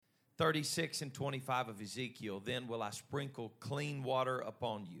36 and 25 of Ezekiel, then will I sprinkle clean water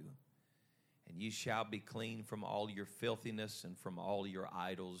upon you, and you shall be clean from all your filthiness, and from all your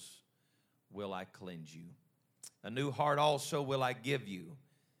idols will I cleanse you. A new heart also will I give you,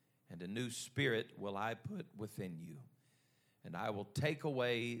 and a new spirit will I put within you. And I will take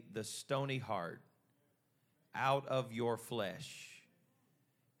away the stony heart out of your flesh,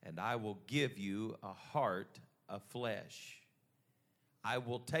 and I will give you a heart of flesh. I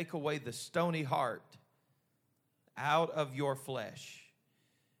will take away the stony heart out of your flesh,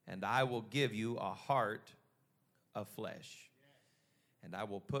 and I will give you a heart of flesh. And I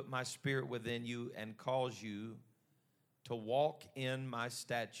will put my spirit within you and cause you to walk in my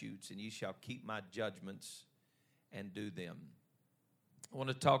statutes, and you shall keep my judgments and do them. I want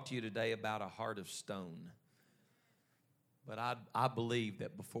to talk to you today about a heart of stone. But I believe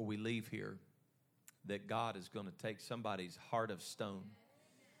that before we leave here, that God is going to take somebody's heart of stone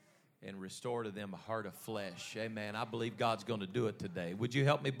and restore to them a heart of flesh. Amen. I believe God's going to do it today. Would you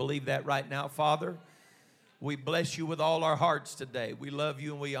help me believe that right now, Father? We bless you with all our hearts today. We love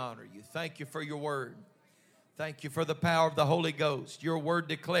you and we honor you. Thank you for your word. Thank you for the power of the Holy Ghost. Your word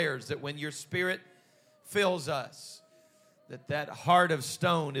declares that when your spirit fills us, that heart of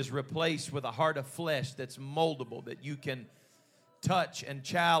stone is replaced with a heart of flesh that's moldable, that you can touch and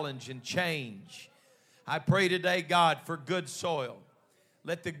challenge and change. I pray today, God, for good soil.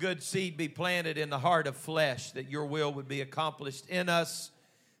 Let the good seed be planted in the heart of flesh, that your will would be accomplished in us,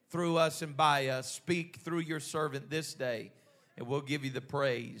 through us, and by us. Speak through your servant this day, and we'll give you the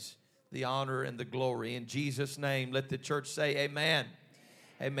praise, the honor, and the glory. In Jesus' name, let the church say amen.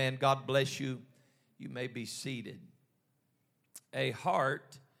 Amen. God bless you. You may be seated. A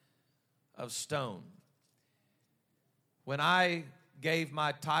heart of stone. When I gave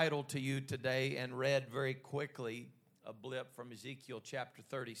my title to you today and read very quickly a blip from Ezekiel chapter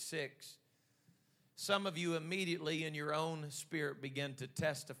 36, some of you immediately in your own spirit begin to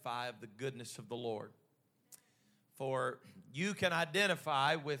testify of the goodness of the Lord. For you can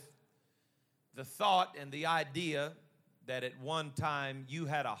identify with the thought and the idea that at one time you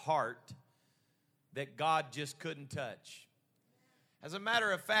had a heart that God just couldn't touch. As a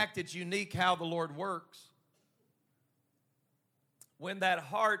matter of fact, it's unique how the Lord works. When that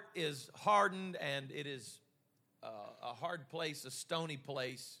heart is hardened and it is a hard place, a stony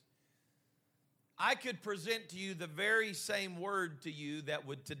place, I could present to you the very same word to you that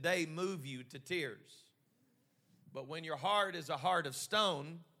would today move you to tears. But when your heart is a heart of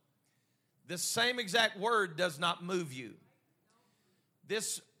stone, this same exact word does not move you.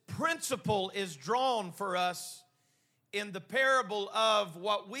 This principle is drawn for us in the parable of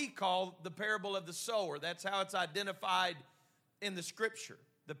what we call the parable of the sower. That's how it's identified in the scripture,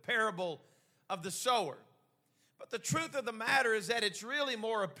 the parable of the sower. But the truth of the matter is that it's really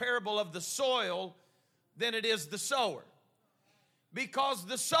more a parable of the soil than it is the sower. Because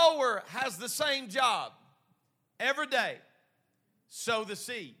the sower has the same job every day: sow the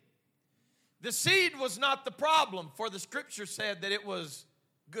seed. The seed was not the problem, for the scripture said that it was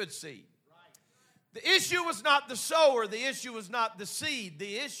good seed. The issue was not the sower. The issue was not the seed.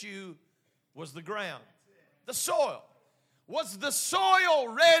 The issue was the ground, the soil. Was the soil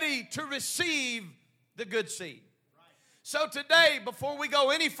ready to receive the good seed? So today, before we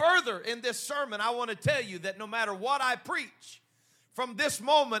go any further in this sermon, I want to tell you that no matter what I preach, from this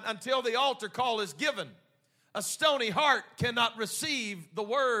moment until the altar call is given, a stony heart cannot receive the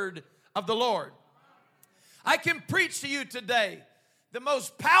word of the Lord. I can preach to you today the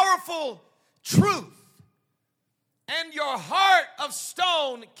most powerful truth, and your heart of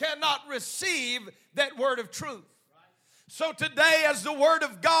stone cannot receive that word of truth. So today, as the word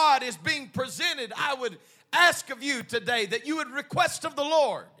of God is being presented, I would ask of you today that you would request of the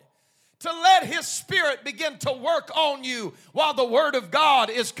Lord to let his spirit begin to work on you while the word of God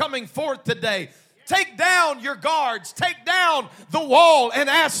is coming forth today. Take down your guards, take down the wall, and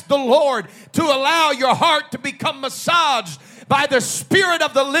ask the Lord to allow your heart to become massaged by the Spirit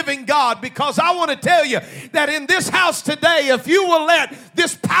of the living God. Because I want to tell you that in this house today, if you will let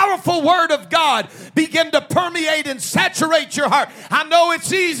this powerful word of God begin to permeate and saturate your heart. I know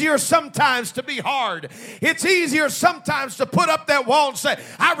it's easier sometimes to be hard. It's easier sometimes to put up that wall and say,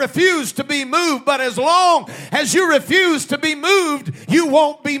 I refuse to be moved. But as long as you refuse to be moved, you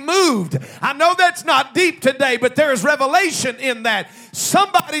won't be moved. I know that's not deep today, but there is revelation in that.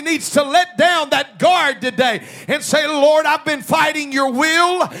 Somebody needs to let down that guard today and say, Lord, I've been fighting your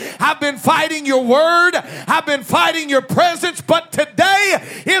will. I've been fighting your word. I've been fighting your presence. But today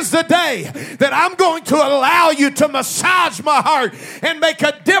today is the day that I'm going to allow you to massage my heart and make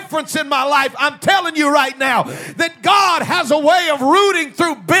a difference in my life. I'm telling you right now that God has a way of rooting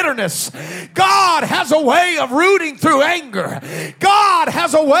through bitterness. God has a way of rooting through anger. God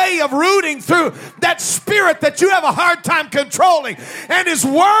has a way of rooting through that spirit that you have a hard time controlling. And His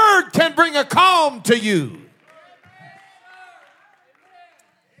Word can bring a calm to you.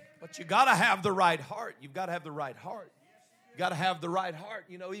 But you got to have the right heart. You've got to have the right heart. You got to have the right heart.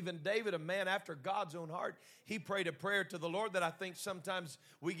 You know, even David, a man after God's own heart, he prayed a prayer to the Lord that I think sometimes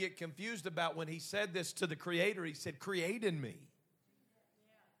we get confused about. When he said this to the Creator, he said, create in me.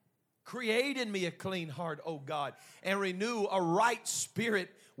 Create in me a clean heart, O God, and renew a right spirit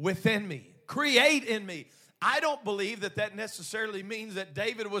within me. Create in me. I don't believe that necessarily means that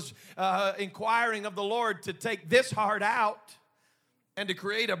David was inquiring of the Lord to take this heart out and to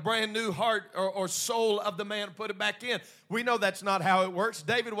create a brand new heart or soul of the man and put it back in. We know that's not how it works.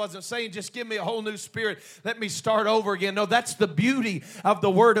 David wasn't saying, just give me a whole new spirit. Let me start over again. No, that's the beauty of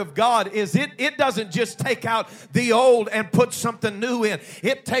the Word of God, is it doesn't just take out the old and put something new in.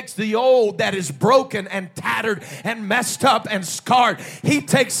 It takes the old that is broken and tattered and messed up and scarred. He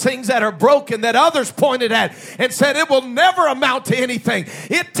takes things that are broken that others pointed at and said it will never amount to anything.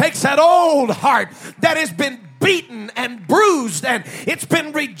 It takes that old heart that has been beaten and bruised and it's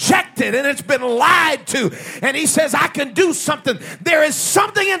been rejected and it's been lied to, and he says, I can do something. There is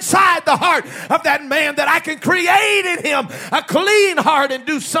something inside the heart of that man that I can create in him a clean heart and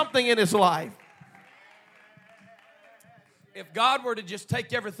do something in his life. If God were to just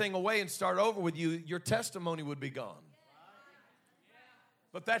take everything away and start over with you, your testimony would be gone.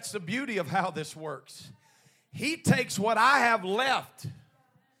 But that's the beauty of how this works. He takes what I have left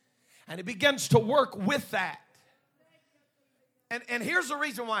and He begins to work with that. And here's the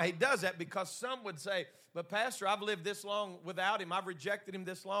reason why He does that, because some would say, but Pastor, I've lived this long without Him. I've rejected Him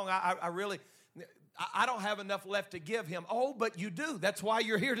this long. I don't have enough left to give Him. Oh, but you do. That's why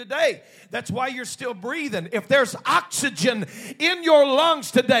you're here today. That's why you're still breathing. If there's oxygen in your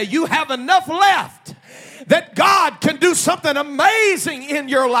lungs today, you have enough left that God can do something amazing in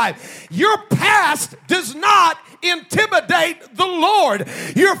your life. Your past does not intimidate the Lord.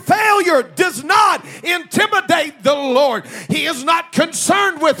 Your failure does not intimidate the Lord. He is not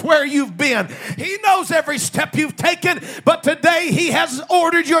concerned with where you've been. He knows every step you've taken, but today He has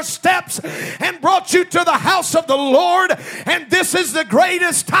ordered your steps and brought you to the house of the Lord, and this is the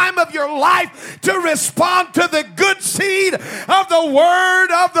greatest time of your life to respond to the good seed of the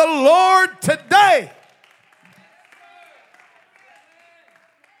word of the Lord today.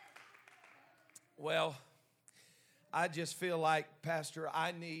 Well, I just feel like, Pastor,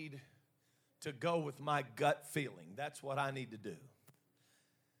 I need to go with my gut feeling. That's what I need to do. You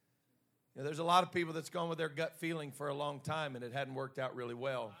know, there's a lot of people that's gone with their gut feeling for a long time and it hadn't worked out really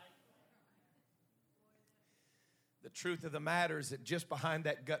well. The truth of the matter is that just behind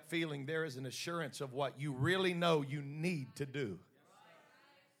that gut feeling, there is an assurance of what you really know you need to do.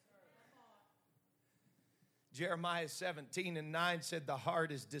 Jeremiah 17:9 said, the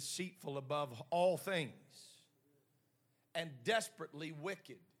heart is deceitful above all things and desperately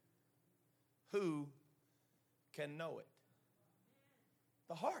wicked. Who can know it?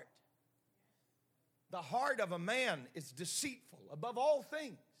 The heart. The heart of a man is deceitful above all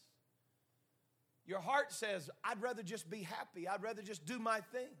things. Your heart says, I'd rather just be happy. I'd rather just do my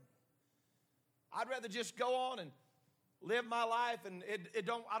thing. I'd rather just go on and live my life, and I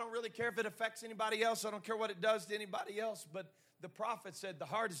don't really care if it affects anybody else. I don't care what it does to anybody else. But the prophet said the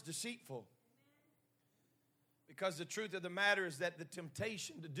heart is deceitful. Because the truth of the matter is that the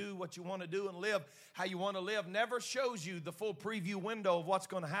temptation to do what you want to do and live how you want to live never shows you the full preview window of what's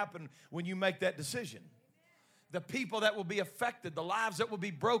going to happen when you make that decision. The people that will be affected, the lives that will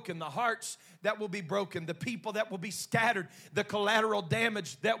be broken, the hearts that will be broken, the people that will be scattered, the collateral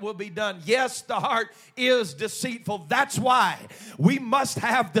damage that will be done. Yes, the heart is deceitful. That's why we must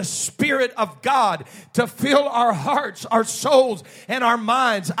have the Spirit of God to fill our hearts, our souls, and our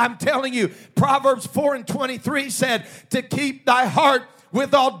minds. I'm telling you, Proverbs 4:23 said to keep thy heart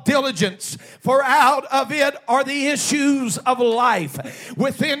with all diligence, for out of it are the issues of life.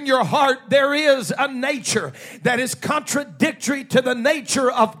 Within your heart there is a nature that is contradictory to the nature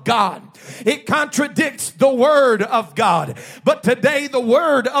of God. It contradicts the Word of God. But today the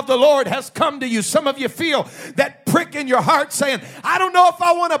Word of the Lord has come to you. Some of you feel that prick in your heart saying, I don't know if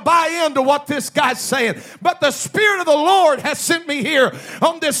I want to buy into what this guy's saying, but the Spirit of the Lord has sent me here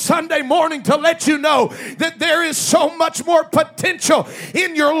on this Sunday morning to let you know that there is so much more potential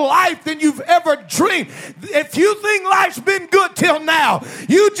in your life than you've ever dreamed. If you think life's been good till now,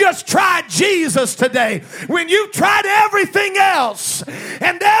 you just tried Jesus today. When you've tried everything else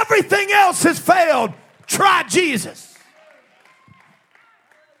and everything else has failed, try Jesus.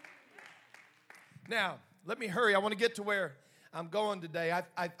 Now, let me hurry. I want to get to where I'm going today.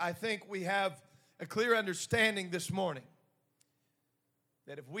 I think we have a clear understanding this morning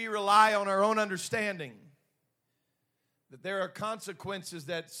that if we rely on our own understanding, that there are consequences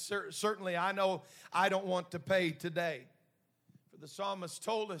that certainly I know I don't want to pay today. For the psalmist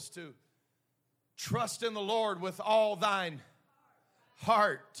told us to trust in the Lord with all thine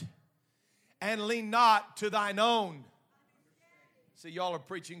heart and lean not to thine own. See, y'all are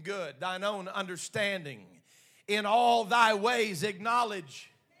preaching good. Thine own understanding. In all thy ways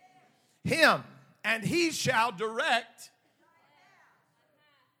acknowledge him, and he shall direct.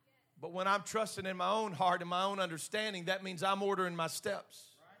 But when I'm trusting in my own heart and my own understanding, that means I'm ordering my steps.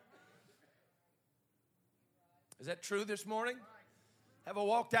 Is that true this morning? Have I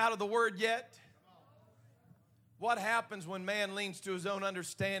walked out of the Word yet? What happens when man leans to his own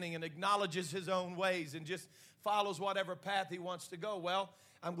understanding and acknowledges his own ways and just follows whatever path he wants to go? Well,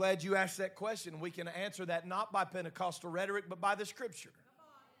 I'm glad you asked that question. We can answer that not by Pentecostal rhetoric, but by the Scripture.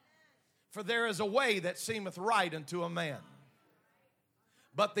 For there is a way that seemeth right unto a man,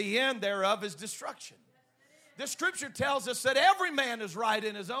 but the end thereof is destruction. The Scripture tells us that every man is right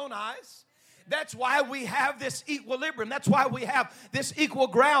in his own eyes. That's why we have this equilibrium. That's why we have this equal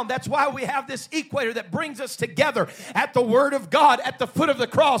ground. That's why we have this equator that brings us together at the Word of God, at the foot of the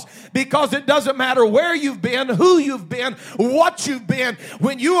cross. Because it doesn't matter where you've been, who you've been, what you've been.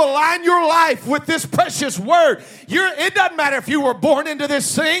 When you align your life with this precious Word, it doesn't matter if you were born into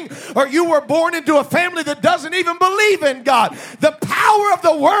this thing or you were born into a family that doesn't even believe in God. The power of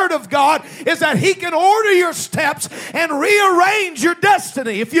the Word of God is that He can order your steps and rearrange your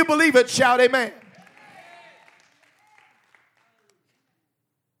destiny. If you believe it, shout amen.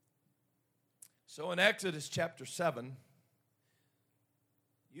 So in Exodus chapter 7,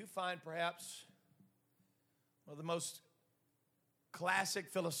 you find perhaps one of the most classic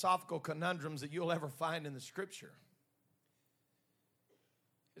philosophical conundrums that you'll ever find in the Scripture.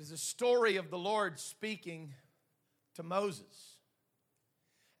 It is a story of the Lord speaking to Moses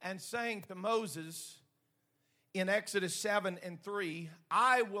and saying to Moses in Exodus 7:3,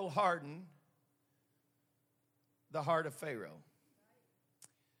 I will harden the heart of Pharaoh.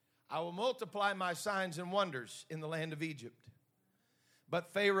 I will multiply my signs and wonders in the land of Egypt.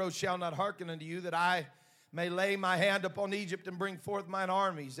 But Pharaoh shall not hearken unto you, that I may lay my hand upon Egypt and bring forth mine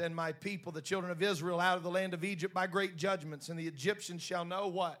armies and my people, the children of Israel, out of the land of Egypt by great judgments. And the Egyptians shall know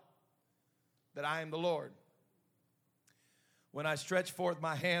what? That I am the Lord. When I stretch forth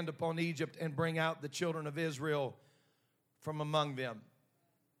my hand upon Egypt and bring out the children of Israel from among them.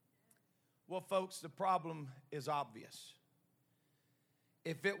 Well, folks, the problem is obvious.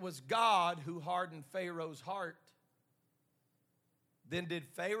 If it was God who hardened Pharaoh's heart, then did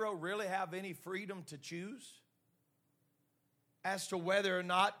Pharaoh really have any freedom to choose as to whether or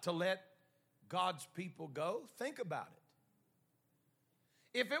not to let God's people go? Think about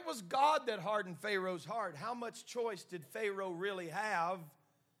it. If it was God that hardened Pharaoh's heart, how much choice did Pharaoh really have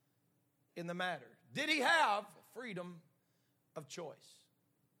in the matter? Did he have freedom of choice?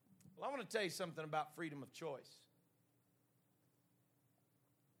 Well, I want to tell you something about freedom of choice.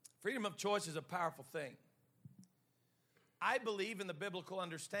 Freedom of choice is a powerful thing. I believe in the biblical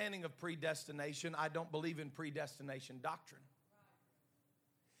understanding of predestination. I don't believe in predestination doctrine.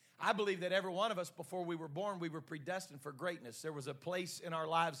 I believe that every one of us, before we were born, we were predestined for greatness. There was a place in our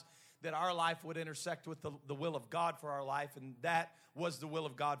lives that our life would intersect with the will of God for our life, and that was the will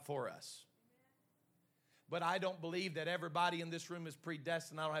of God for us. But I don't believe that everybody in this room is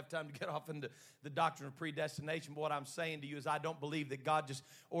predestined. I don't have time to get off into the doctrine of predestination. But what I'm saying to you is I don't believe that God just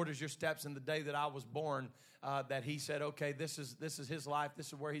orders your steps in the day that I was born, that He said, okay, this is His life. This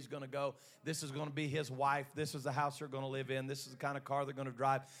is where He's going to go. This is going to be His wife. This is the house they're going to live in. This is the kind of car they're going to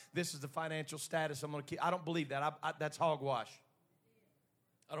drive. This is the financial status I'm going to keep. I don't believe that. That's hogwash.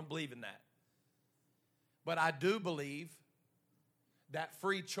 I don't believe in that. But I do believe that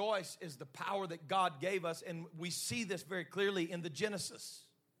free choice is the power that God gave us, and we see this very clearly in the Genesis.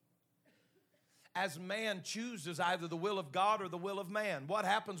 As man chooses either the will of God or the will of man, what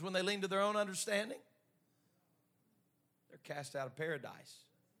happens when they lean to their own understanding? They're cast out of paradise.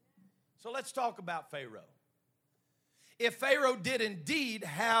 So let's talk about Pharaoh. If Pharaoh did indeed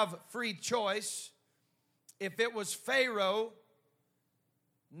have free choice if it was Pharaoh,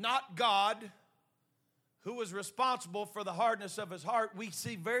 not God, who was responsible for the hardness of his heart, we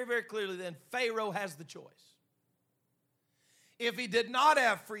see very, very clearly then Pharaoh has the choice. If he did not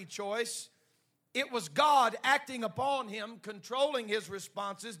have free choice, it was God acting upon him, controlling his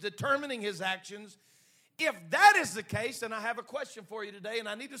responses, determining his actions. If that is the case, then I have a question for you today, and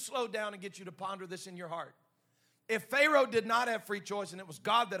I need to slow down and get you to ponder this in your heart. If Pharaoh did not have free choice and it was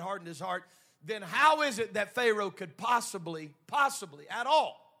God that hardened his heart, then how is it that Pharaoh could possibly at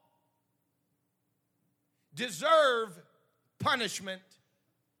all deserve punishment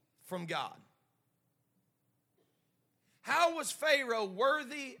from God? How was Pharaoh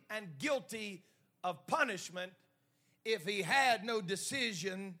worthy and guilty of punishment if he had no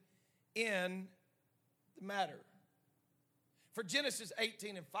decision in the matter? For Genesis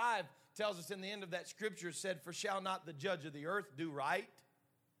 18:5 tells us in the end of that scripture said, "For shall not the judge of the earth do right?"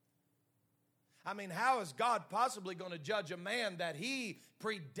 I mean, how is God possibly going to judge a man that he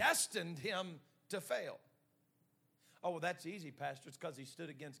predestined him to fail? Oh, well, that's easy, Pastor. It's because he stood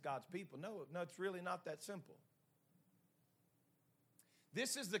against God's people. No, it's really not that simple.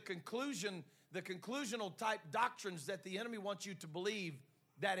 This is the conclusional type doctrines that the enemy wants you to believe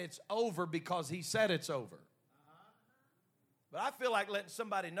that it's over because he said it's over. But I feel like letting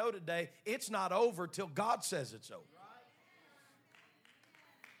somebody know today, it's not over till God says it's over.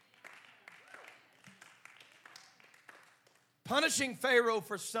 Punishing Pharaoh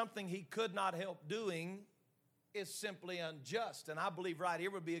for something he could not help doing is simply unjust. And I believe right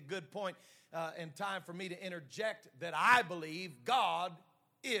here would be a good point in time for me to interject that I believe God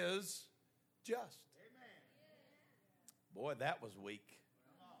is just. Boy, that was weak.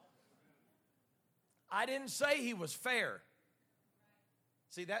 I didn't say he was fair.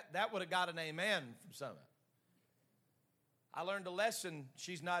 See, that would have got an amen from some of it. I learned a lesson.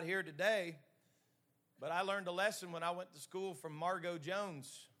 She's not here today, but I learned a lesson when I went to school from Margot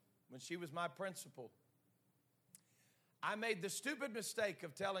Jones when she was my principal. I made the stupid mistake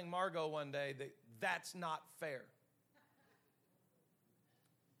of telling Margot one day that that's not fair.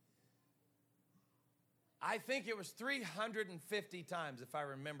 I think it was 350 times, if I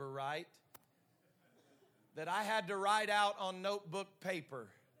remember right, that I had to write out on notebook paper,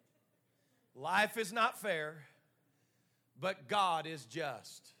 life is not fair, but God is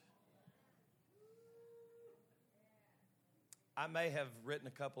just. I may have written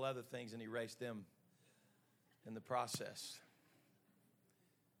a couple other things and erased them in the process.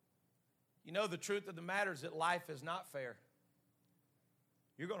 You know, the truth of the matter is that life is not fair.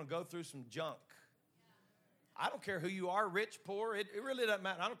 You're going to go through some junk. I don't care who you are, rich, poor. It really doesn't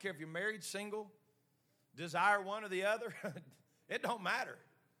matter. I don't care if you're married, single, desire one or the other. It don't matter.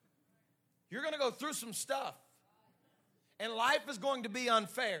 You're going to go through some stuff. And life is going to be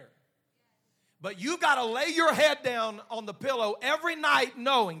unfair. But you got to lay your head down on the pillow every night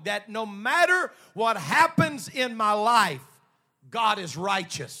knowing that no matter what happens in my life, God is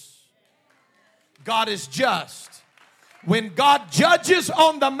righteous. God is just. When God judges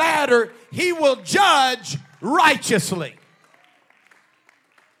on the matter, He will judge righteously.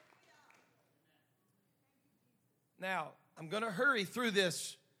 Now, I'm going to hurry through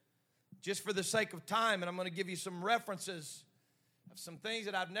this just for the sake of time, and I'm going to give you some references of some things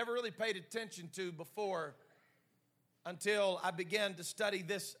that I've never really paid attention to before until I began to study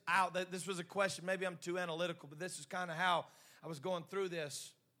this out. This was a question, maybe I'm too analytical, but this is kind of how I was going through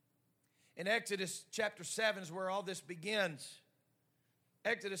this. In Exodus chapter 7 is where all this begins.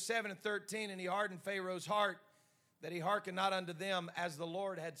 Exodus 7:13, and he hardened Pharaoh's heart, that he hearkened not unto them as the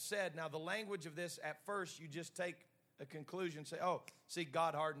Lord had said. Now, the language of this, at first, you just take a conclusion, say, oh, see,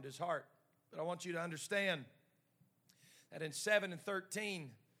 God hardened his heart. But I want you to understand that in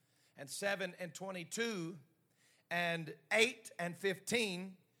 7:13 and 7:22 and 8 and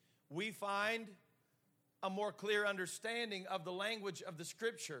 15, we find a more clear understanding of the language of the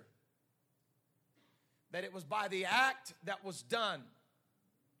Scripture. That it was by the act that was done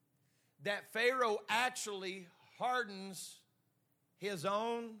that Pharaoh actually hardens his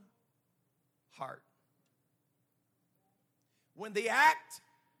own heart. When the act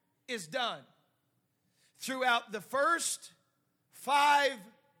is done, throughout the first 5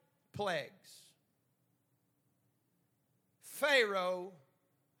 plagues, Pharaoh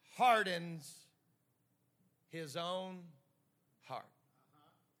hardens his own heart.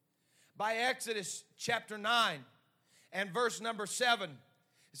 By Exodus chapter 9 and verse number 7, it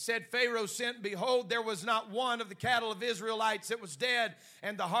said, Pharaoh sent, behold, there was not one of the cattle of Israelites that was dead,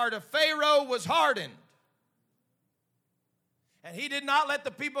 and the heart of Pharaoh was hardened. And he did not let the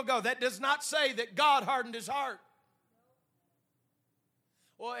people go. That does not say that God hardened his heart.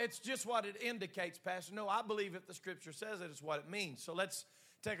 Well, it's just what it indicates, Pastor. No, I believe if the Scripture says it, it's what it means. So let's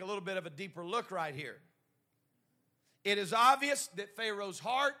take a little bit of a deeper look right here. It is obvious that Pharaoh's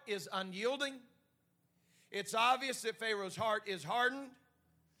heart is unyielding. It's obvious that Pharaoh's heart is hardened,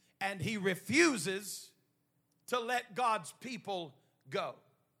 and he refuses to let God's people go.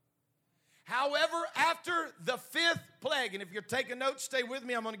 However, after the fifth plague, and if you're taking notes, stay with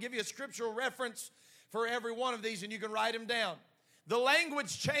me. I'm going to give you a scriptural reference for every one of these, and you can write them down. The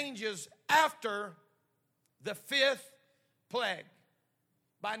language changes after the fifth plague.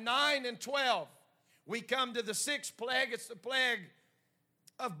 By 9 and 12, we come to the sixth plague. It's the plague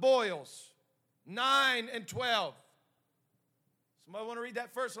of boils. 9 and 12. Somebody want to read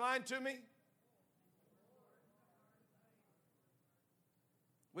that first line to me?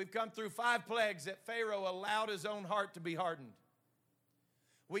 We've come through 5 plagues that Pharaoh allowed his own heart to be hardened.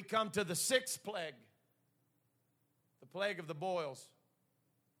 We come to the sixth plague, the plague of the boils.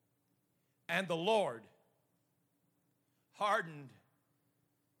 And the Lord hardened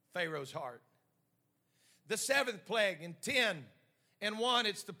Pharaoh's heart. The seventh plague in 10 and 1,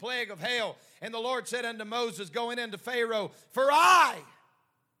 it's the plague of hail. And the Lord said unto Moses, going into Pharaoh, for I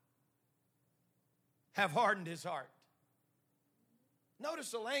have hardened his heart.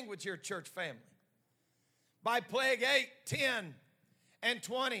 Notice the language here, church family. By plague 8, 10, and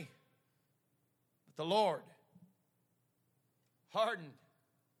 20, but the Lord hardened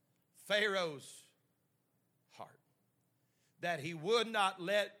Pharaoh's heart, that he would not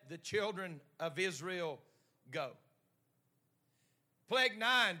let the children of Israel go. Plague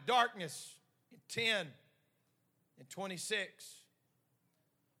 9, darkness, 10 and 26.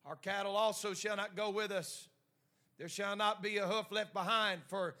 Our cattle also shall not go with us. There shall not be a hoof left behind,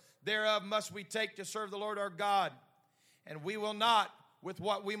 for thereof must we take to serve the Lord our God. And we will not with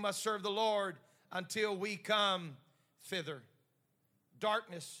what we must serve the Lord until we come thither.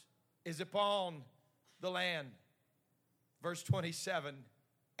 Darkness is upon the land. Verse 27,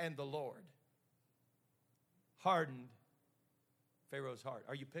 and the Lord hardened Pharaoh's heart.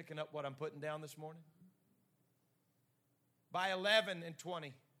 Are you picking up what I'm putting down this morning? By 11 and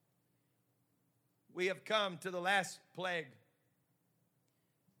 20, we have come to the last plague.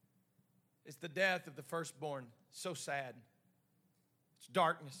 It's the death of the firstborn. So sad. It's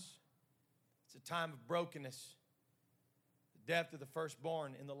darkness. It's a time of brokenness. The death of the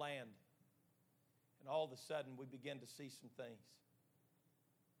firstborn in the land. And all of a sudden, we begin to see some things.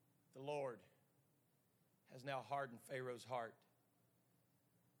 The Lord has now hardened Pharaoh's heart.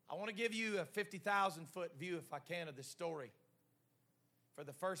 I want to give you a 50,000-foot view, if I can, of this story. For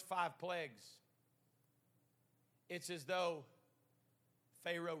the first 5 plagues, it's as though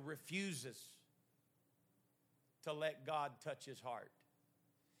Pharaoh refuses to let God touch his heart.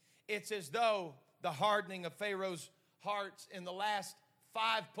 It's as though the hardening of Pharaoh's hearts in the last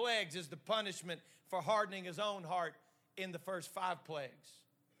 5 plagues is the punishment for hardening his own heart in the first 5 plagues.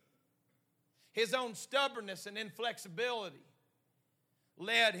 His own stubbornness and inflexibility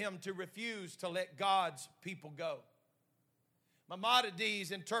led him to refuse to let God's people go.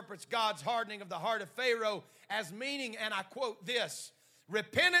 Maimonides interprets God's hardening of the heart of Pharaoh as meaning, and I quote this,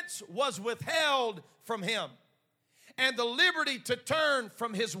 repentance was withheld from him, and the liberty to turn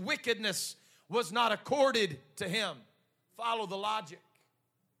from his wickedness was not accorded to him. Follow the logic.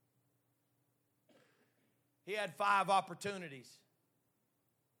 He had 5 opportunities.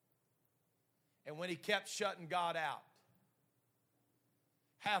 And when he kept shutting God out,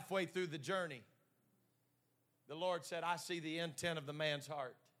 halfway through the journey, the Lord said, I see the intent of the man's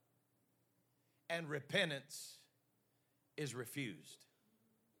heart, and repentance is refused.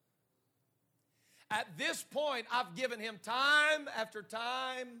 At this point, I've given him time after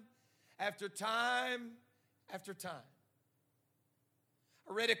time after time after time.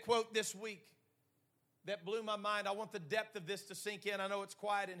 I read a quote this week that blew my mind. I want the depth of this to sink in. I know it's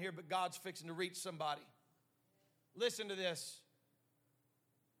quiet in here, but God's fixing to reach somebody. Listen to this.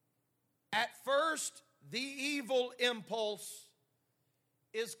 At first, the evil impulse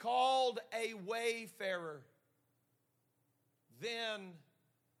is called a wayfarer, then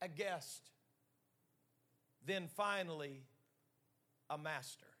a guest, then finally a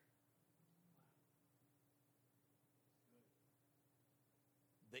master.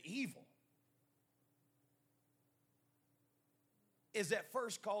 The evil is at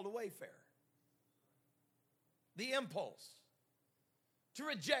first called a wayfarer. The impulse to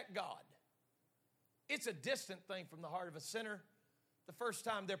reject God. It's a distant thing from the heart of a sinner. The first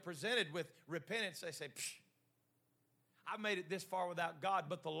time they're presented with repentance, they say, psh, I made it this far without God.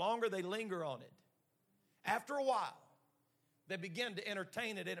 But the longer they linger on it, after a while, they begin to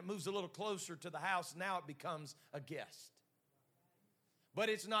entertain it, and it moves a little closer to the house. Now it becomes a guest. But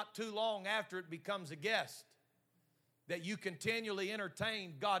it's not too long after it becomes a guest that you continually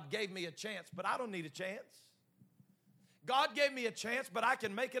entertain, God gave me a chance, but I don't need a chance. God gave me a chance, but I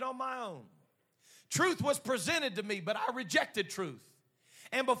can make it on my own. Truth was presented to me, but I rejected truth.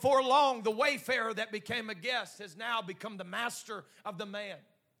 And before long, the wayfarer that became a guest has now become the master of the man.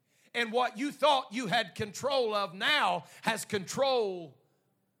 And what you thought you had control of now has control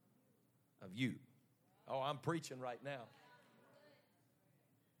of you. Oh, I'm preaching right now.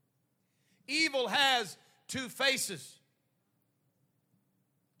 Evil has two faces.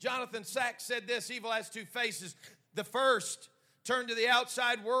 Jonathan Sacks said this: evil has two faces. The first, turned to the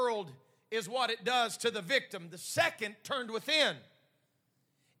outside world, is what it does to the victim. The second, turned within,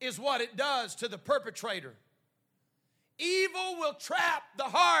 is what it does to the perpetrator. Evil will trap the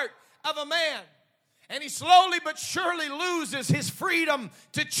heart of a man, and he slowly but surely loses his freedom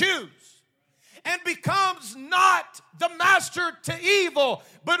to choose and becomes not the master to evil,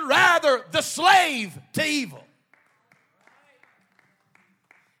 but rather the slave to evil.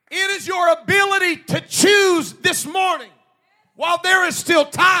 It is your ability to choose this morning while there is still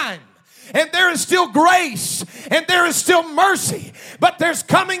time, and there is still grace, and there is still mercy. But there's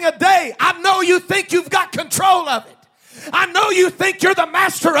coming a day, I know you think you've got control of it. I know you think you're the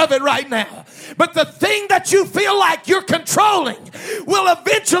master of it right now. But the thing that you feel like you're controlling will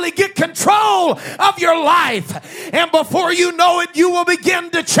eventually get control of your life. And before you know it, you will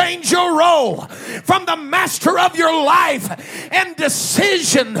begin to change your role from the master of your life and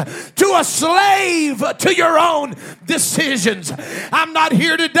decision to a slave to your own decisions. I'm not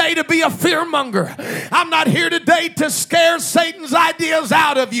here today to be a fearmonger. I'm not here today to scare Satan's ideas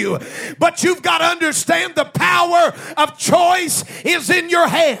out of you. But you've got to understand the power of choice is in your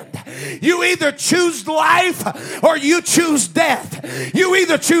hand. You either choose life or you choose death. You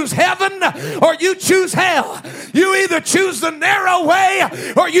either choose heaven or you choose hell. You either choose the narrow way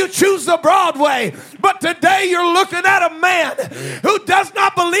or you choose the broad way. But today you're looking at a man who does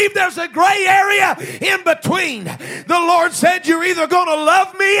not believe there's a gray area in between. The Lord said, you're either going to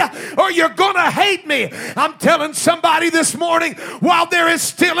love me or you're going to hate me. I'm telling somebody this morning, while there is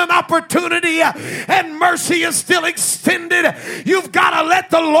still an opportunity and mercy is still extended, you've got to let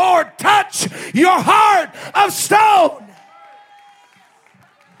the Lord touch your heart of stone.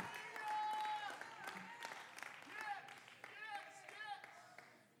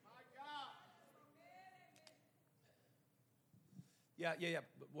 Yeah.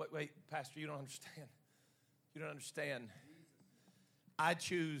 Wait, Pastor, you don't understand. You don't understand. I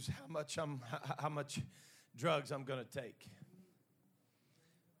choose how much drugs I'm going to take.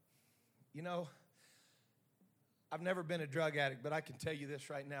 You know, I've never been a drug addict, but I can tell you this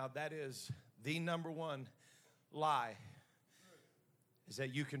right now. That is the number one lie, is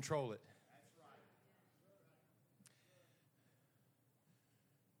that you control it.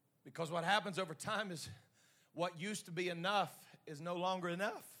 Because what happens over time is what used to be enough is no longer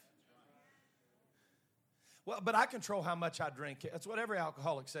enough. Well, but I control how much I drink. That's what every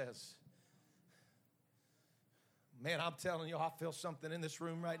alcoholic says. Man, I'm telling you, I feel something in this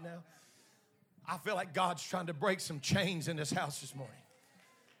room right now. I feel like God's trying to break some chains in this house this morning.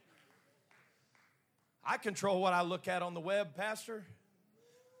 I control what I look at on the web, Pastor.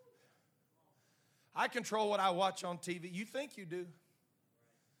 I control what I watch on TV. You think you do.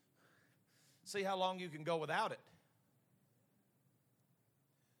 See how long you can go without it.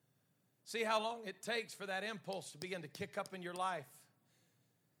 See how long it takes for that impulse to begin to kick up in your life.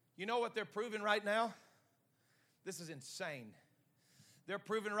 You know what they're proving right now? This is insane. They're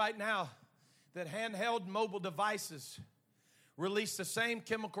proving right now that handheld mobile devices release the same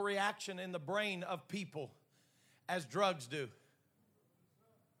chemical reaction in the brain of people as drugs do.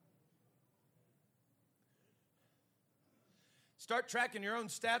 Start tracking your own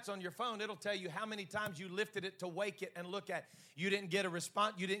stats on your phone. It'll tell you how many times you lifted it to wake it and look at. You didn't get a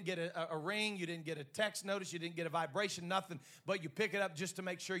response. You didn't get a ring. You didn't get a text notice. You didn't get a vibration, nothing. But you pick it up just to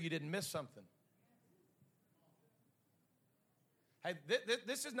make sure you didn't miss something. Hey,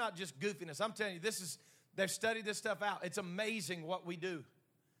 this is not just goofiness. I'm telling you, they've studied this stuff out. It's amazing what we do.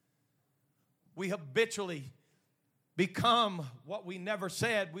 We habitually become what we never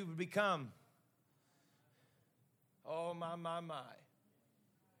said we would become. Oh, my.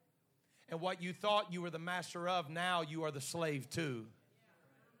 And what you thought you were the master of, now you are the slave to.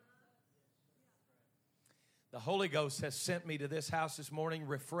 The Holy Ghost has sent me to this house this morning,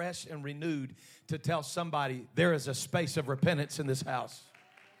 refreshed and renewed, to tell somebody there is a space of repentance in this house.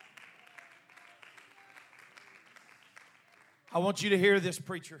 I want you to hear this,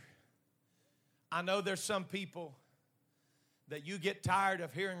 preacher. I know there's some people that you get tired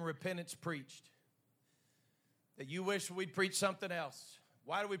of hearing repentance preached, that you wish we'd preach something else.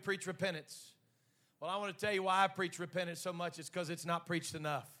 Why do we preach repentance? Well, I want to tell you why I preach repentance so much. It's because it's not preached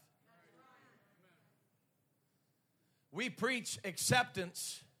enough. We preach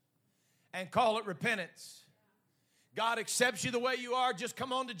acceptance and call it repentance. God accepts you the way you are. Just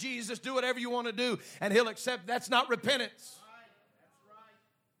come on to Jesus. Do whatever you want to do, and He'll accept. That's not repentance.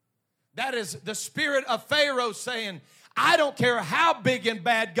 That is the spirit of Pharaoh saying, I don't care how big and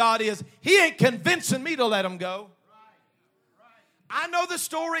bad God is. He ain't convincing me to let him go. I know the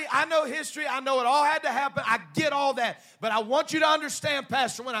story. I know history. I know it all had to happen. I get all that. But I want you to understand,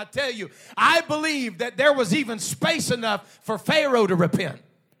 Pastor, when I tell you, I believe that there was even space enough for Pharaoh to repent.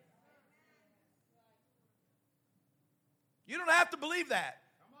 You don't have to believe that.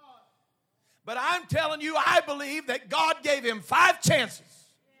 But I'm telling you, I believe that God gave him 5 chances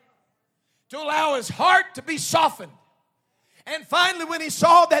to allow his heart to be softened. And finally, when he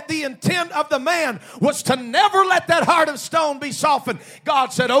saw that the intent of the man was to never let that heart of stone be softened,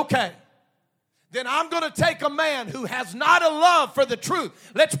 God said, okay, then I'm going to take a man who has not a love for the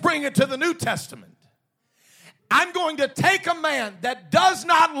truth. Let's bring it to the New Testament. I'm going to take a man that does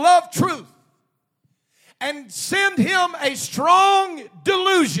not love truth and send him a strong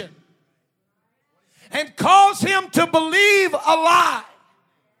delusion and cause him to believe a lie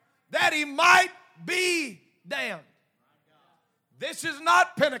that he might be damned. This is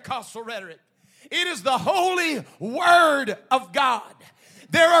not Pentecostal rhetoric. It is the holy word of God.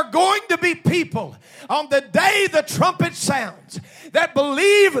 There are going to be people on the day the trumpet sounds that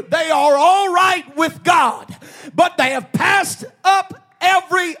believe they are all right with God, but they have passed up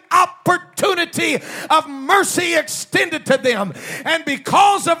every opportunity of mercy extended to them. And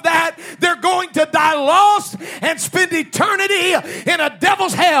because of that, they're going to die lost and spend eternity in a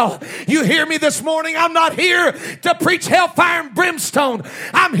devil's hell. You hear me this morning? I'm not here to preach hellfire and brimstone.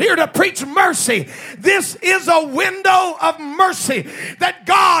 I'm here to preach mercy. This is a window of mercy that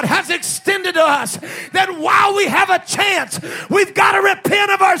God has extended to us, that while we have a chance, we've got to repent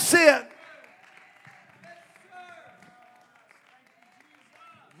of our sin.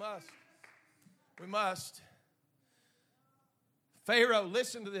 We must. Pharaoh,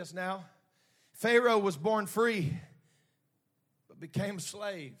 listen to this now. Pharaoh was born free, but became a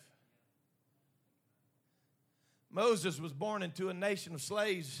slave. Moses was born into a nation of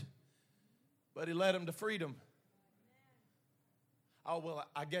slaves, but he led them to freedom. Oh, well,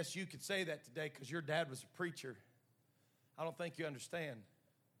 I guess you could say that today because your dad was a preacher. I don't think you understand.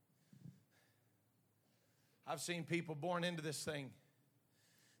 I've seen people born into this thing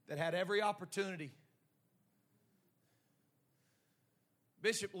that had every opportunity.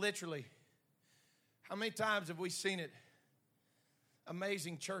 Bishop, literally, how many times have we seen it?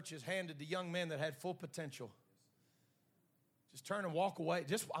 Amazing churches handed to young men that had full potential. Just turn and walk away.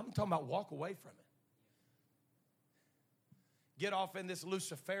 I'm talking about walk away from it. Get off in this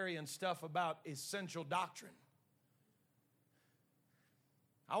Luciferian stuff about essential doctrine.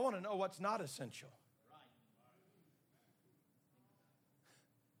 I want to know what's not essential.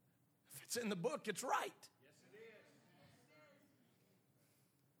 If it's in the book, it's right.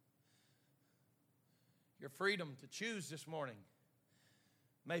 Your freedom to choose this morning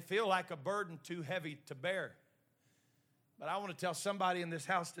may feel like a burden too heavy to bear. But I want to tell somebody in this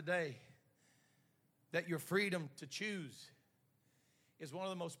house today that your freedom to choose is one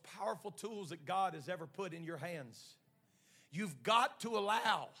of the most powerful tools that God has ever put in your hands. You've got to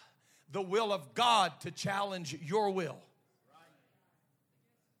allow the will of God to challenge your will.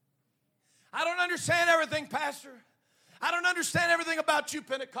 I don't understand everything, Pastor. I don't understand everything about you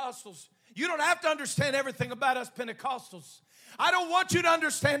Pentecostals. You don't have to understand everything about us Pentecostals. I don't want you to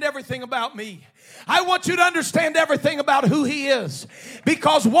understand everything about me. I want you to understand everything about who He is.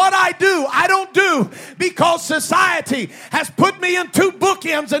 Because what I do, I don't do because society has put me in 2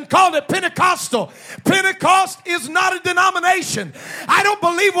 bookends and called it Pentecostal. Pentecost is not a denomination. I don't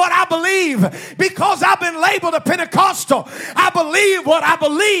believe what I believe because I've been labeled a Pentecostal. I believe what I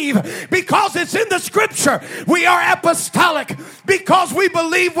believe because it's in the Scripture. We are apostolic because we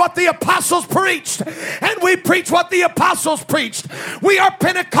believe what the apostles preached, and we preach what the apostles preached. We are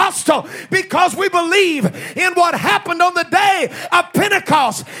Pentecostal because we believe in what happened on the day of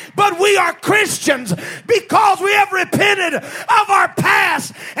Pentecost. But we are Christians because we have repented of our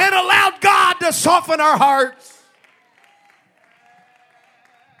past and allowed God to soften our hearts.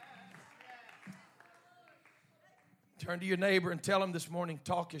 Turn to your neighbor and tell him this morning,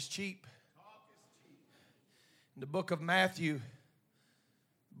 talk is cheap. In the book of Matthew,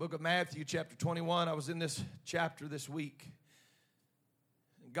 chapter 21, I was in this chapter this week.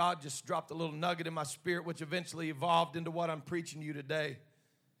 God just dropped a little nugget in my spirit, which eventually evolved into what I'm preaching to you today.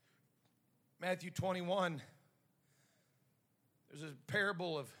 Matthew 21. There's a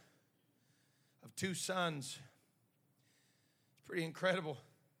parable of two sons. It's pretty incredible.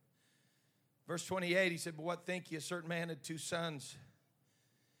 Verse 28, he said, "But what think ye? A certain man had 2 sons.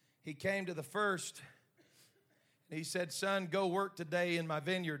 He came to the first, and he said, Son, go work today in my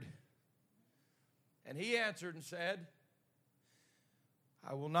vineyard. And he answered and said,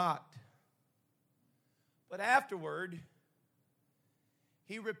 I will not. But afterward,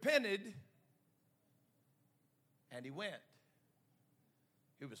 he repented, and he went."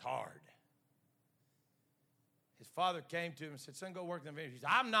 It was hard. His father came to him and said, "Son, go work in the vineyard." He said,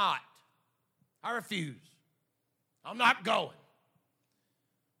 "I'm not. I refuse. I'm not going.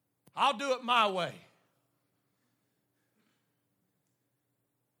 I'll do it my way." It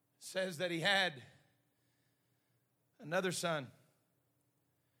says that he had another son.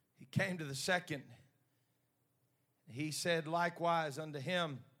 He came to the second. He said likewise unto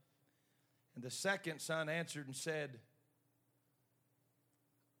him. And the second son answered and said,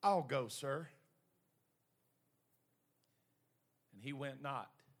 I'll go, sir. And he went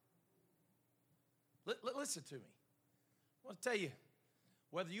not. Listen to me. I want to tell you,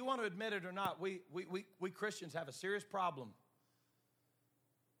 whether you want to admit it or not, we Christians have a serious problem.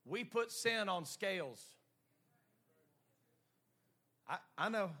 We put sin on scales. I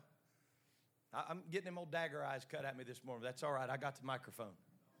know. I'm getting them old dagger eyes cut at me this morning. That's all right. I got the microphone.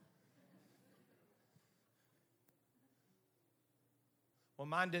 Well,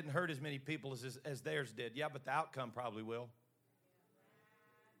 mine didn't hurt as many people as theirs did. Yeah, but the outcome probably will.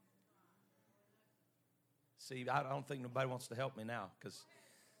 See, I don't think nobody wants to help me now because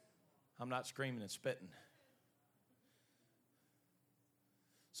I'm not screaming and spitting.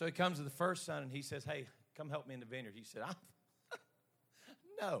 So he comes to the first son and he says, "Hey, come help me in the vineyard." He said,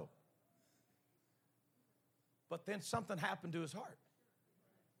 "No." But then something happened to his heart.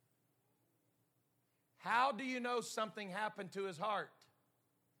 How do you know something happened to his heart?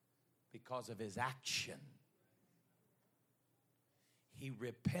 Because of his action. He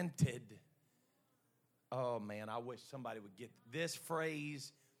repented. Oh man, I wish somebody would get this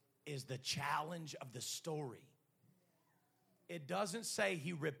phrase is the challenge of the story. It doesn't say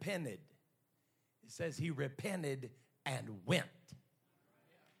he repented. It says he repented and went.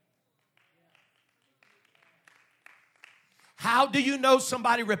 How do you know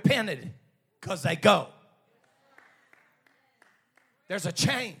somebody repented? Because they go. There's a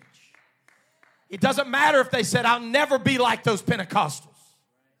change. It doesn't matter if they said, I'll never be like those Pentecostals.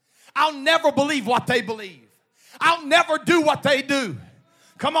 I'll never believe what they believe. I'll never do what they do.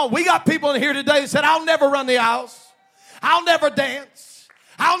 Come on, we got people in here today that said, I'll never run the aisles. I'll never dance.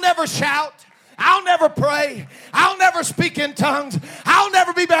 I'll never shout. I'll never pray. I'll never speak in tongues. I'll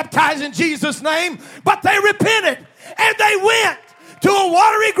never be baptized in Jesus' name. But they repented and they went to a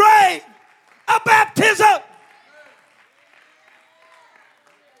watery grave, a baptism.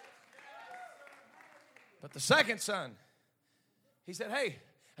 But the second son, he said, "Hey,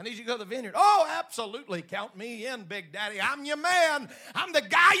 I need you to go to the vineyard." "Oh, absolutely. Count me in, Big Daddy. I'm your man. I'm the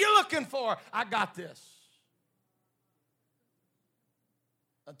guy you're looking for. I got this."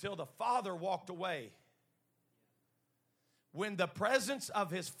 Until the father walked away. When the presence of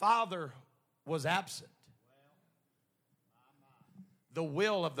his father was absent, the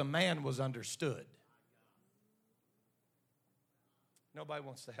will of the man was understood. Nobody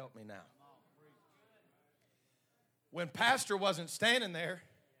wants to help me now. When pastor wasn't standing there,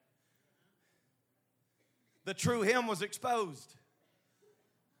 the true him was exposed.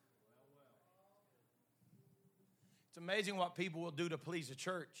 It's amazing what people will do to please a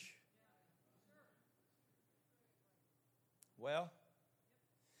church. Well,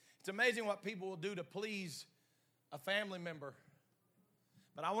 it's amazing what people will do to please a family member.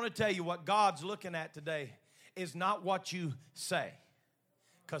 But I want to tell you what God's looking at today is not what you say,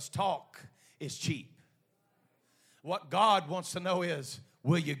 because talk is cheap. What God wants to know is,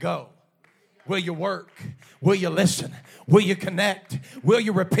 will you go? Will you work? Will you listen? Will you connect? Will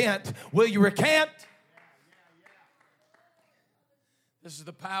you repent? Will you recant? This is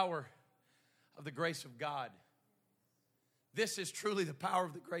the power of the grace of God. This is truly the power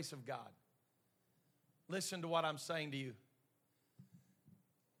of the grace of God. Listen to what I'm saying to you.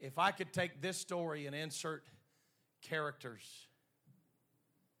 If I could take this story and insert characters,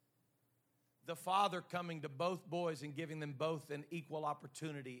 the father coming to both boys and giving them both an equal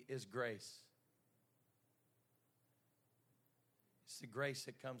opportunity is grace. It's the grace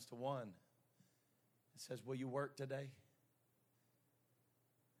that comes to one. It says, "Will you work today?"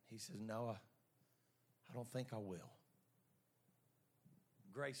 He says, "No, I don't think I will."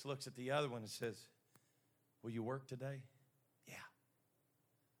 Grace looks at the other one and says, "Will you work today?" "Yeah,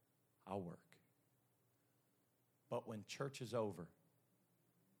 I'll work." But when church is over,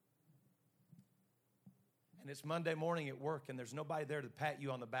 and it's Monday morning at work, and there's nobody there to pat you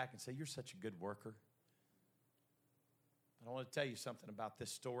on the back and say, you're such a good worker. But I want to tell you something about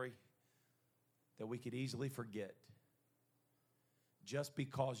this story that we could easily forget. Just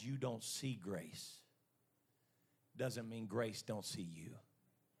because you don't see grace doesn't mean grace don't see you.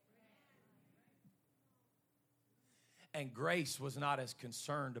 And grace was not as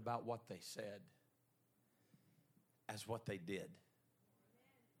concerned about what they said as what they did.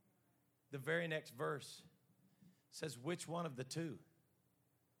 The very next verse says, which one of the two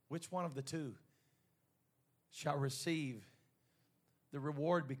shall receive the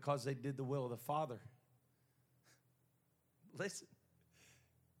reward because they did the will of the Father? Listen,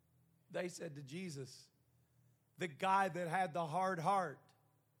 they said to Jesus, the guy that had the hard heart,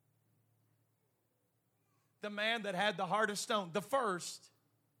 the man that had the heart of stone, the first.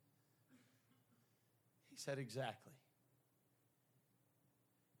 He said, exactly.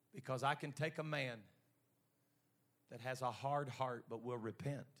 Because I can take a man that has a hard heart but will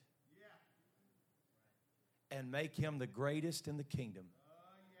repent and make him the greatest in the kingdom.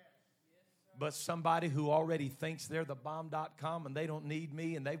 But somebody who already thinks they're the bomb.com and they don't need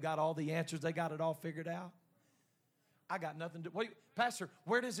me and they've got all the answers, they got it all figured out. I got nothing to do. Pastor,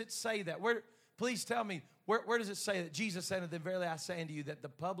 where does it say that? Please tell me, where does it say that Jesus said, "And verily I say unto you, that the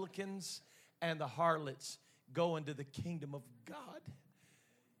publicans and the harlots go into the kingdom of God"?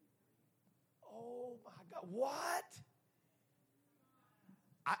 Oh my God, what?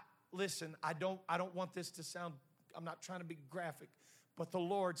 Listen, I don't want this to sound, I'm not trying to be graphic, but the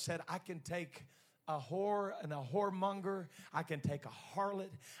Lord said, I can take a whore and a whoremonger. I can take a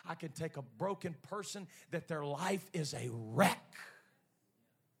harlot. I can take a broken person that their life is a wreck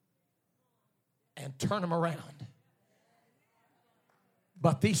and turn them around.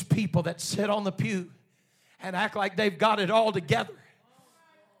 But these people that sit on the pew and act like they've got it all together,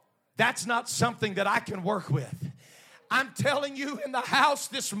 that's not something that I can work with. I'm telling you in the house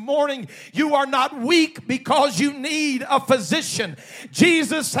this morning, you are not weak because you need a physician.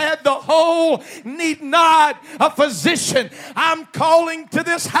 Jesus said the whole need not a physician. I'm calling to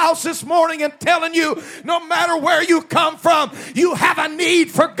this house this morning and telling you, no matter where you come from, you have a need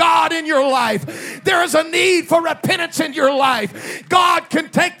for God in your life. There is a need for repentance in your life. God can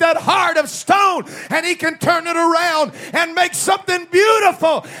take that heart of stone and He can turn it around and make something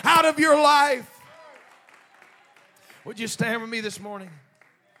beautiful out of your life. Would you stand with me this morning?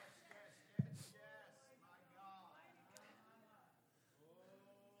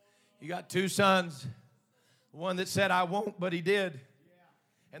 You got two sons. The one that said, I won't, but he did.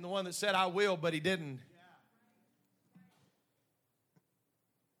 And the one that said, I will, but he didn't.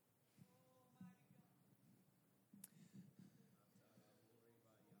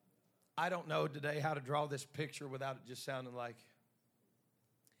 I don't know today how to draw this picture without it just sounding like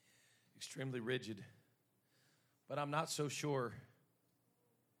extremely rigid. But I'm not so sure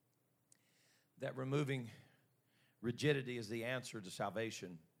that removing rigidity is the answer to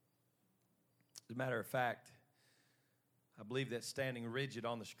salvation. As a matter of fact, I believe that standing rigid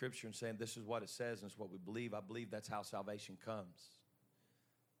on the Scripture and saying this is what it says and it's what we believe, I believe that's how salvation comes.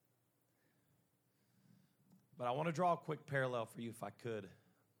 But I want to draw a quick parallel for you if I could.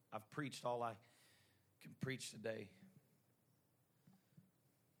 I've preached all I can preach today.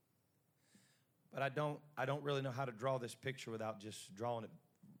 But I don't really know how to draw this picture without just drawing it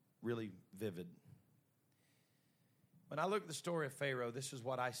really vivid. When I look at the story of Pharaoh, this is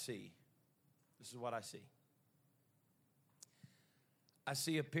what I see. This is what I see. I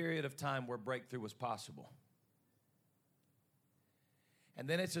see a period of time where breakthrough was possible. And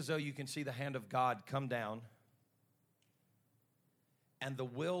then it's as though you can see the hand of God come down, and the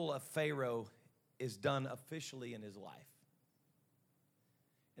will of Pharaoh is done officially in his life.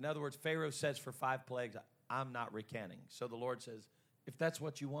 In other words, Pharaoh says for 5 plagues, I'm not recanting. So the Lord says, if that's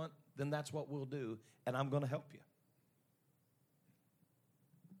what you want, then that's what we'll do, and I'm going to help you.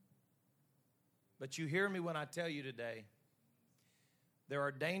 But you hear me when I tell you today, there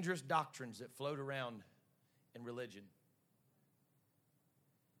are dangerous doctrines that float around in religion.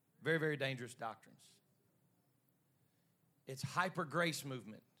 Very, very dangerous doctrines. It's hyper grace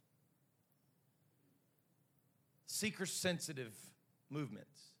movement. Seeker-sensitive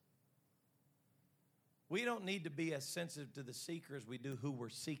movements. We don't need to be as sensitive to the seeker as we do who we're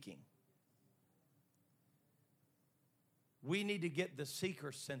seeking. We need to get the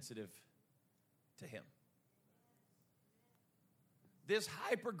seeker sensitive to Him. This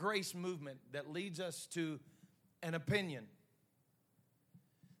hyper grace movement that leads us to an opinion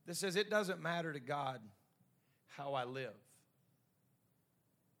that says it doesn't matter to God how I live.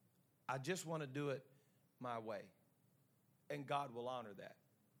 I just want to do it my way. and God will honor that.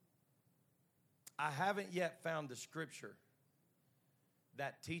 I haven't yet found the scripture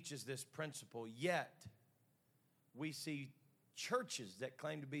that teaches this principle, yet we see churches that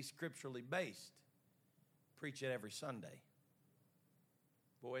claim to be scripturally based preach it every Sunday.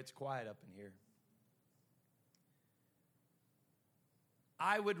 Boy, it's quiet up in here.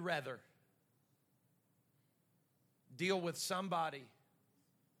 I would rather deal with somebody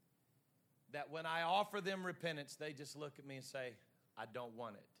that when I offer them repentance, they just look at me and say, I don't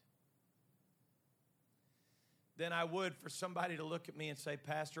want it, than I would for somebody to look at me and say,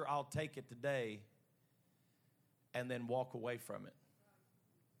 Pastor, I'll take it today, and then walk away from it.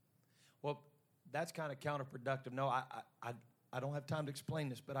 Well, that's kind of counterproductive. No, I don't have time to explain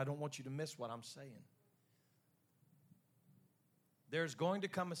this, but I don't want you to miss what I'm saying. There's going to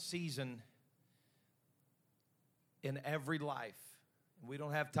come a season in every life. We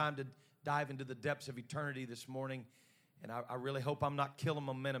don't have time to dive into the depths of eternity this morning, and I really hope I'm not killing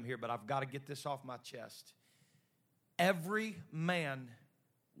momentum here, but I've got to get this off my chest. Every man,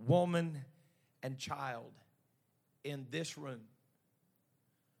 woman, and child in this room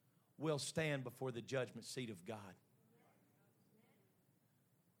will stand before the judgment seat of God.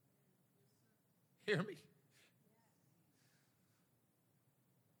 Hear me?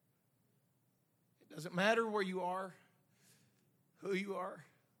 It doesn't matter where you are, who you are,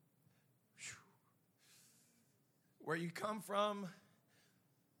 where you come from,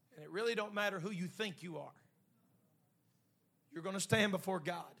 and it really don't matter who you think you are. You're going to stand before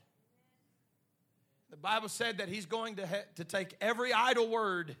God. The Bible said that He's going to take every idle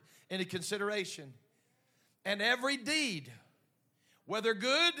word into consideration and every deed, whether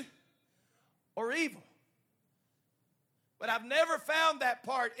good or evil. But I've never found that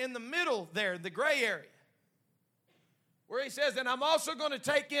part in the middle there, the gray area, where He says, and I'm also going to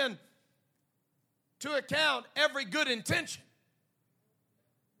take into account every good intention.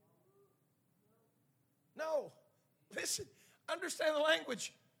 No, listen. Understand the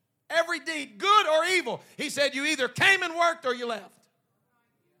language. Every deed, good or evil. He said you either came and worked or you left.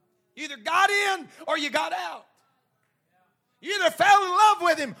 You either got in or you got out. You either fell in love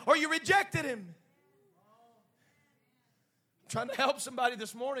with Him or you rejected Him. I'm trying to help somebody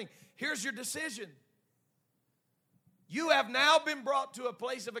this morning. Here's your decision. You have now been brought to a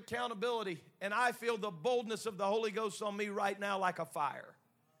place of accountability, and I feel the boldness of the Holy Ghost on me right now like a fire.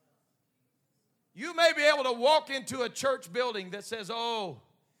 You may be able to walk into a church building that says, oh,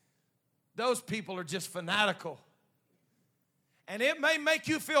 those people are just fanatical. And it may make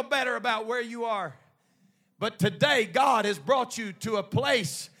you feel better about where you are. But today, God has brought you to a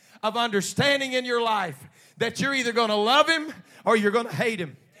place of understanding in your life that you're either going to love Him or you're going to hate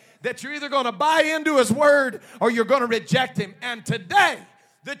Him. That you're either going to buy into His word or you're going to reject Him. And today,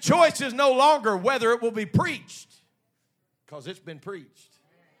 the choice is no longer whether it will be preached, because it's been preached.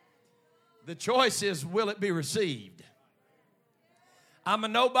 The choice is, will it be received? I'm a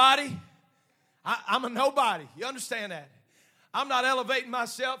nobody. I'm a nobody. You understand that? I'm not elevating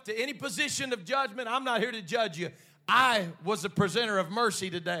myself to any position of judgment. I'm not here to judge you. I was the presenter of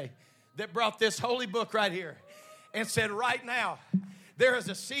mercy today that brought this holy book right here and said, right now, there is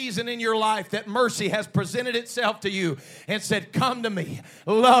a season in your life that mercy has presented itself to you and said, come to me,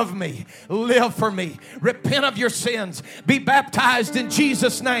 love me, live for me, repent of your sins, be baptized in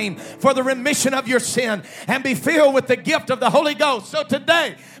Jesus' name for the remission of your sin, and be filled with the gift of the Holy Ghost. So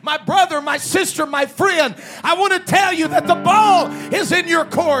today, my brother, my sister, my friend, I want to tell you that the ball is in your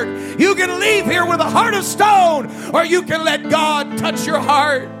court. You can leave here with a heart of stone, or you can let God touch your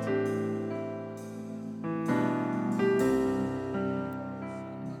heart.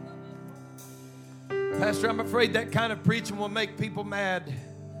 Pastor, I'm afraid that kind of preaching will make people mad.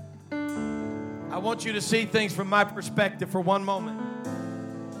 I want you to see things from my perspective for one moment.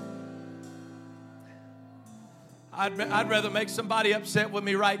 I'd rather make somebody upset with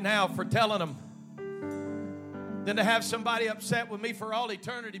me right now for telling them than to have somebody upset with me for all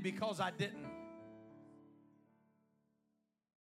eternity because I didn't.